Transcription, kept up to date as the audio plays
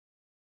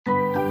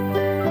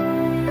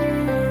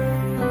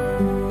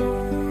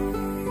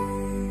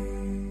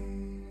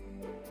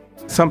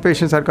Some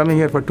patients are coming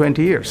here for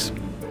 20 years.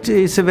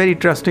 It's a very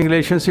trusting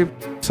relationship.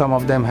 Some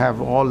of them have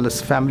all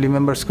these family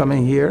members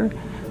coming here.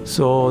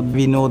 So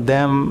we know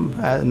them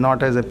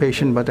not as a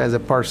patient but as a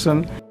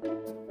person.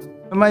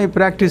 My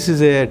practice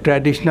is a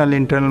traditional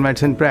internal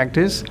medicine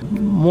practice,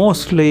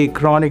 mostly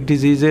chronic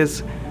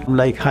diseases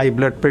like high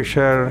blood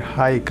pressure,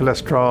 high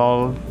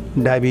cholesterol,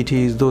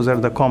 diabetes. Those are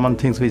the common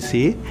things we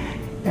see.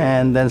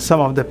 And then some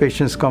of the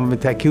patients come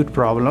with acute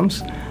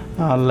problems,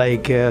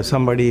 like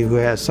somebody who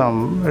has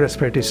some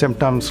respiratory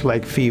symptoms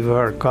like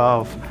fever,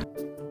 cough.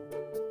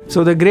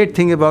 So the great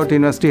thing about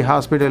University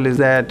Hospital is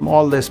that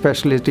all the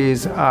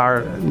specialties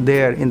are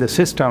there in the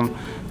system.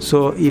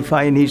 So if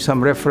I need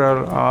some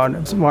referral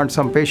or want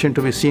some patient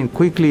to be seen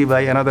quickly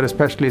by another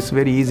specialist, it's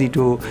very easy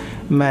to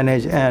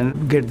manage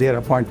and get their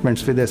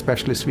appointments with the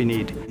specialist we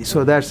need.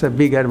 So that's a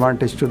big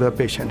advantage to the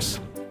patients.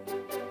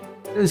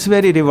 It's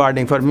very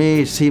rewarding for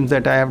me. It seems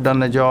that I have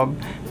done a job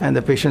and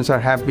the patients are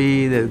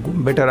happy, there's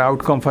better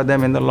outcome for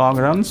them in the long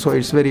run. So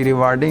it's very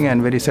rewarding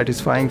and very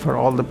satisfying for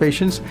all the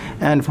patients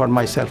and for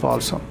myself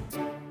also.